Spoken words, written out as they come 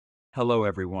Hello,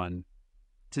 everyone.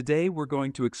 Today we're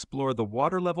going to explore the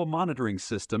water level monitoring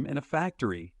system in a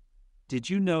factory. Did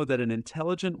you know that an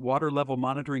intelligent water level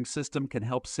monitoring system can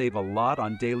help save a lot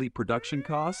on daily production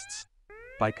costs?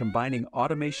 By combining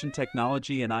automation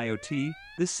technology and IoT,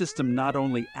 this system not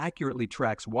only accurately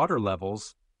tracks water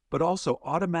levels, but also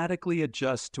automatically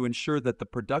adjusts to ensure that the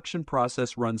production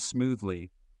process runs smoothly.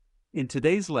 In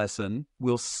today's lesson,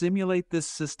 we'll simulate this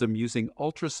system using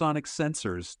ultrasonic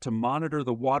sensors to monitor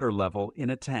the water level in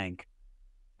a tank.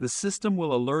 The system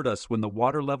will alert us when the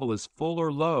water level is full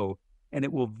or low, and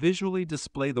it will visually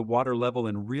display the water level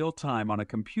in real time on a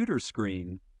computer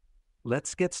screen.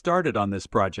 Let's get started on this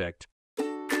project.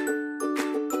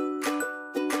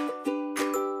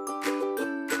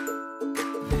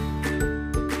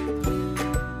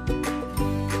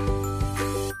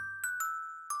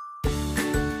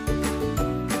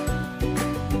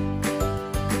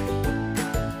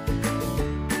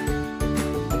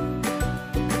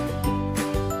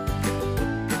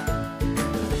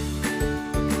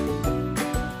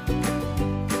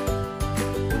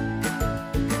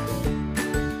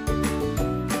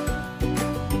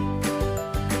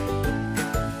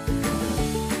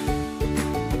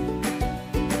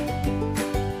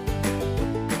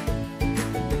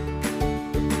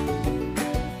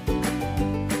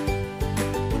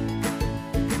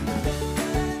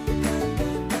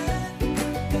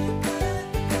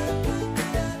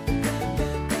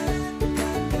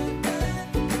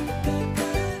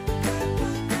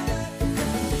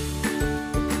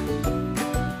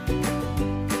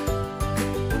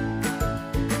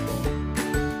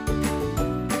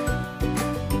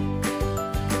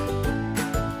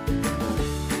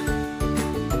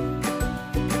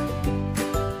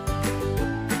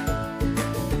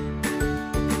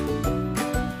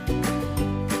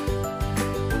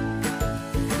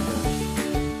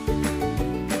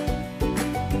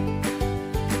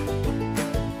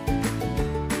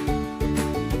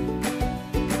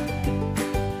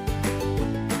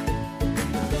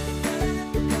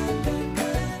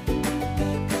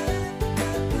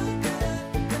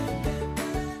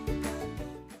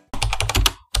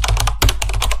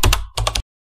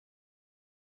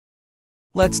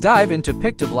 Let's dive into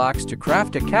PictoBlox to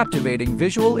craft a captivating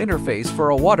visual interface for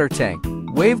a water tank.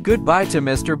 Wave goodbye to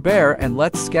Mr. Bear and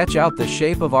let's sketch out the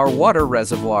shape of our water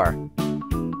reservoir.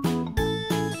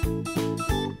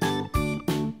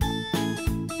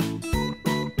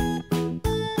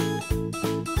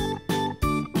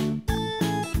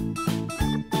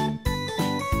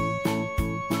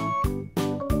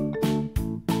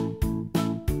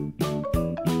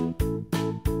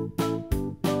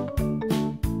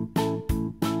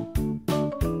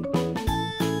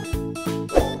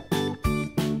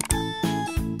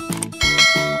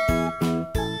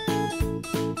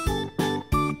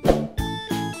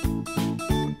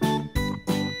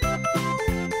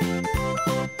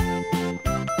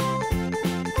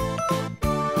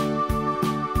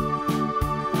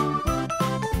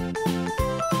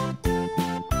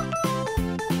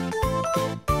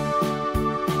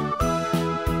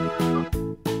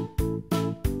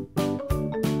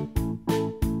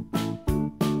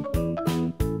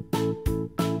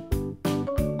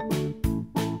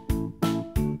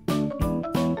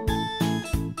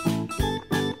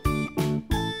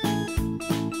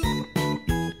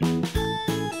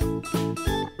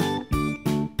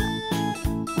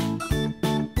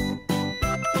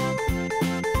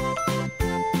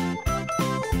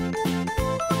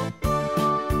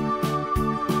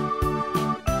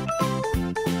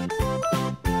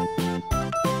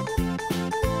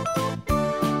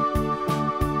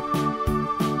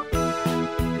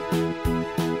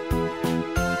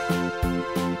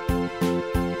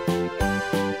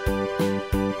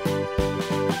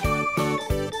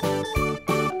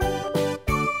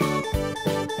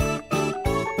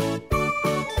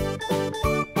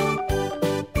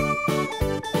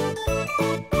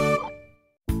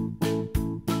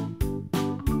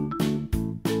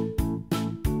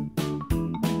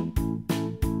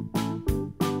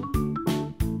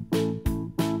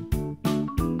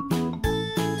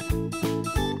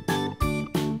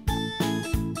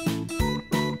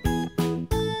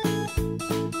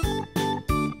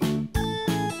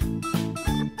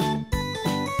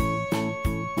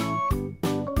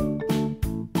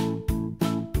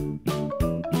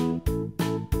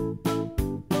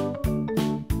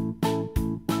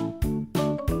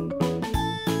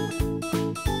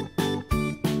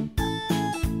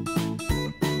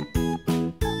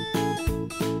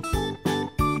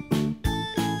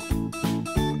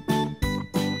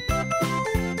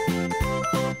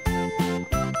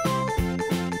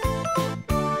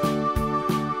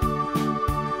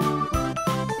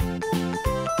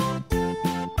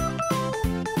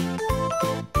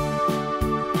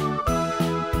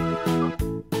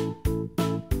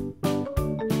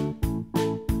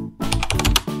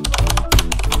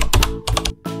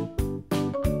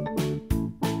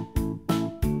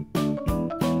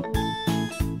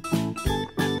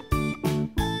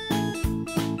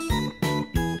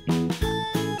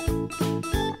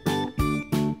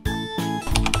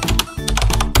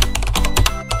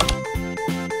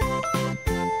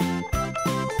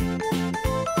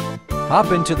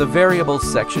 Hop into the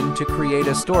Variables section to create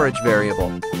a storage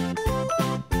variable.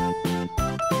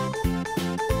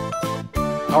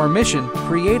 Our mission: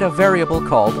 create a variable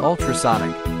called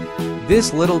ultrasonic.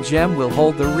 This little gem will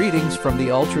hold the readings from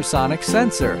the ultrasonic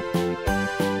sensor.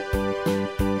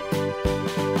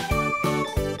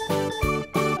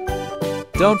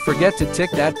 Don't forget to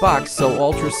tick that box so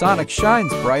ultrasonic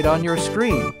shines bright on your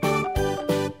screen.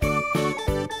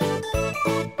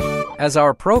 As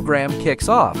our program kicks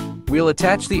off, we'll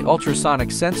attach the ultrasonic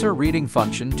sensor reading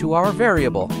function to our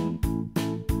variable.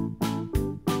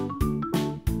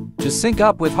 To sync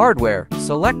up with hardware,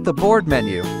 select the board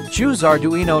menu. Choose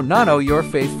Arduino Nano, your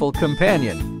faithful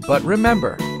companion. But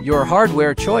remember, your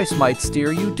hardware choice might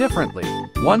steer you differently.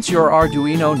 Once your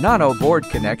Arduino Nano board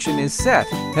connection is set,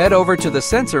 head over to the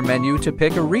sensor menu to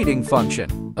pick a reading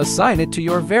function. Assign it to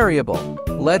your variable.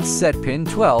 Let's set pin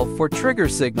 12 for trigger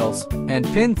signals and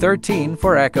pin 13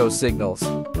 for echo signals.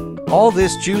 All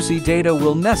this juicy data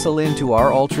will nestle into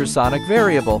our ultrasonic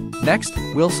variable. Next,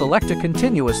 we'll select a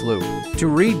continuous loop to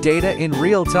read data in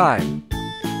real time.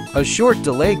 A short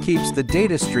delay keeps the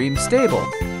data stream stable.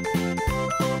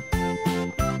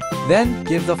 Then,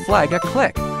 give the flag a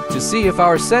click to see if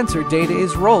our sensor data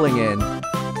is rolling in.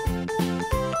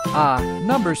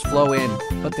 Numbers flow in,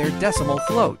 but they're decimal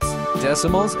floats.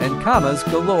 Decimals and commas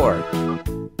galore.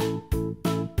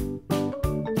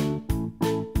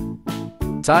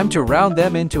 Time to round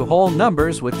them into whole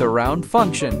numbers with the round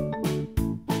function.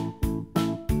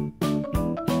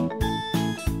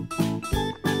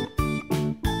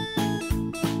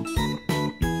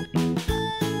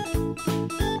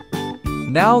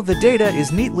 Now the data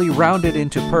is neatly rounded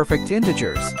into perfect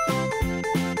integers.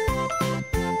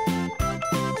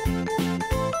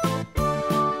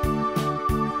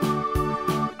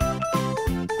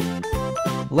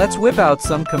 Let's whip out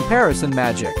some comparison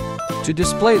magic to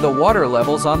display the water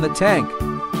levels on the tank.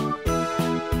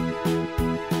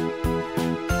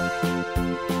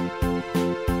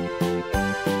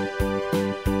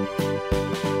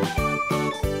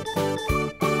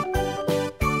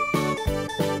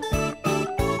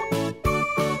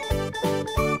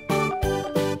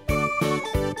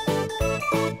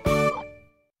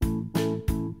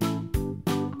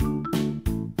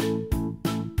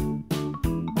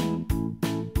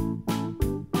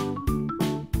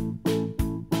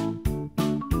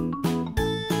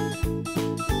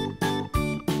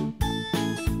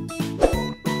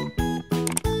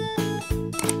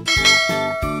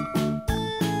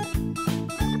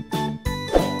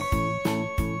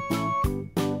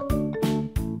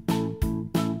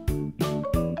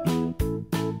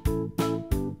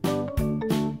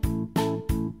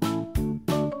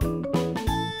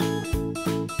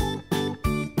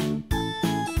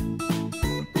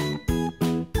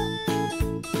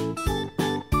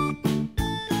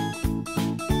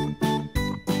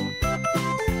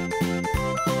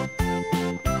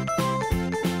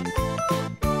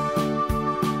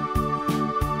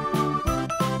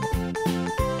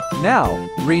 Now,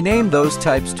 rename those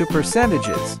types to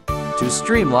percentages to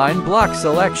streamline block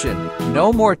selection.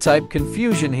 No more type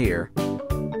confusion here.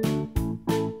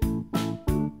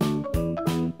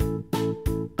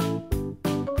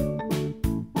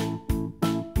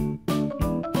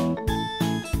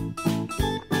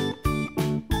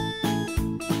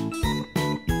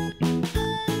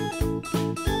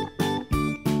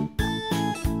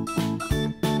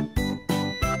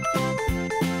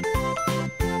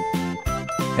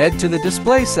 Head to the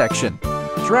display section.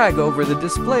 Drag over the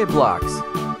display blocks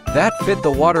that fit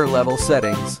the water level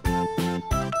settings.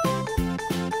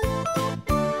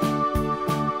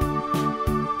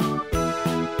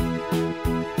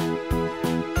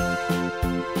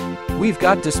 We've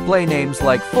got display names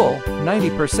like full,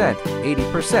 90%,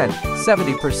 80%,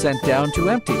 70% down to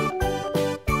empty.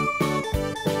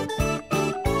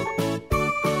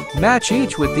 Match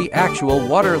each with the actual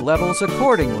water levels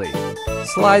accordingly.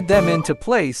 Slide them into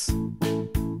place.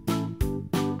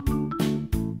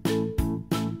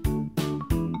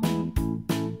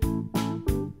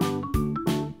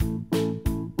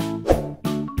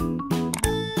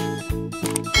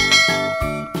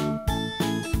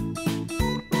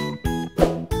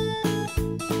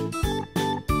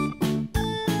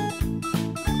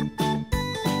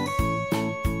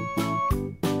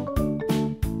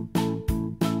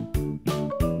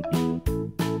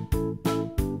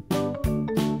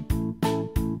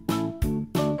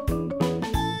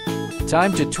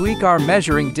 Time to tweak our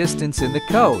measuring distance in the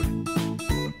code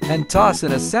and toss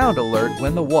in a sound alert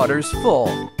when the water's full.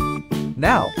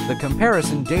 Now, the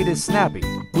comparison date is snappy,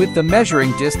 with the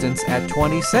measuring distance at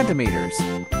 20 centimeters.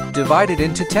 divided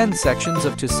into 10 sections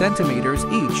of 2 centimeters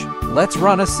each. Let's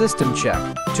run a system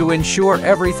check to ensure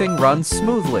everything runs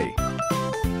smoothly.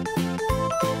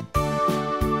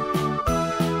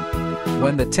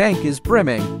 When the tank is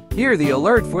brimming, hear the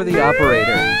alert for the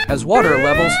operator as water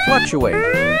levels fluctuate.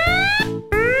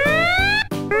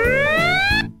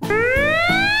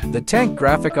 The tank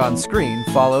graphic on screen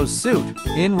follows suit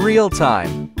in real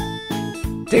time.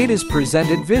 Data is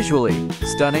presented visually,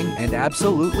 stunning and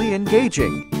absolutely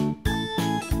engaging.